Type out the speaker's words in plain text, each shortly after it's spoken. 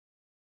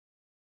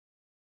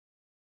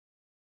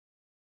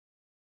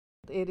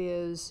It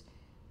is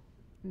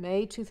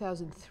May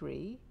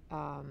 2003.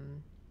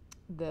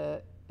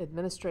 The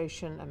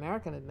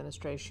American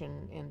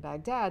administration in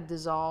Baghdad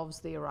dissolves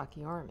the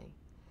Iraqi army.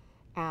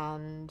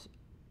 And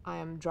I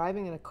am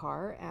driving in a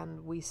car,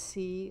 and we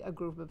see a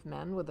group of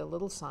men with a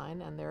little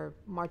sign, and they're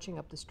marching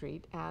up the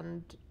street,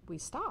 and we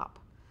stop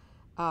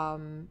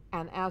and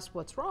ask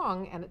what's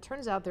wrong, and it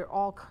turns out they're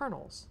all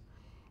colonels.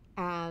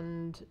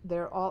 And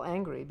they're all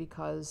angry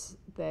because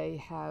they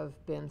have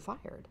been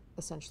fired,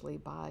 essentially,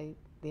 by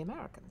the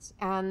Americans.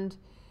 And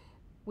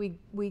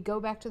we go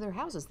back to their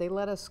houses. They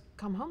let us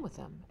come home with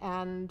them.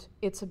 And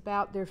it's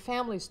about their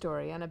family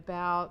story and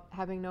about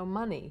having no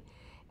money.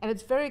 And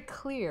it's very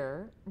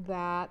clear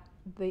that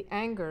the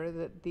anger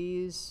that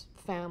these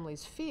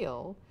families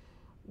feel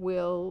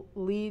will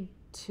lead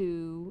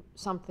to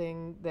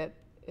something that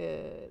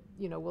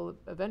will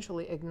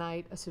eventually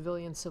ignite a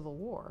civilian civil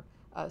war,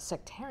 a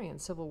sectarian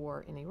civil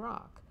war in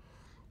Iraq.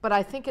 But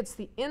I think it's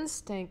the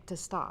instinct to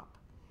stop.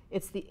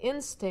 It's the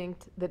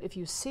instinct that if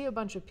you see a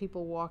bunch of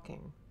people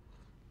walking,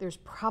 there's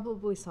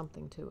probably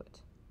something to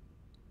it,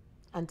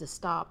 and to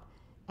stop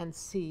and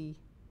see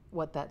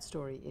what that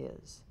story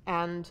is.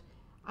 And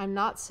I'm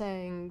not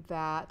saying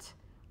that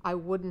I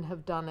wouldn't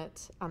have done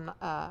it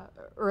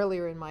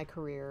earlier in my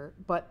career,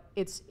 but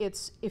it's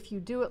if you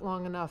do it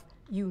long enough,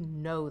 you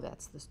know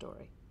that's the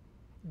story.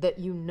 That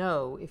you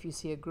know if you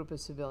see a group of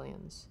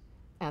civilians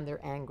and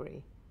they're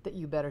angry, that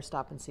you better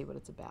stop and see what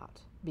it's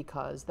about,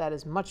 because that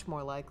is much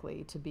more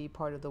likely to be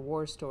part of the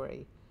war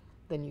story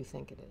than you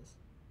think it is.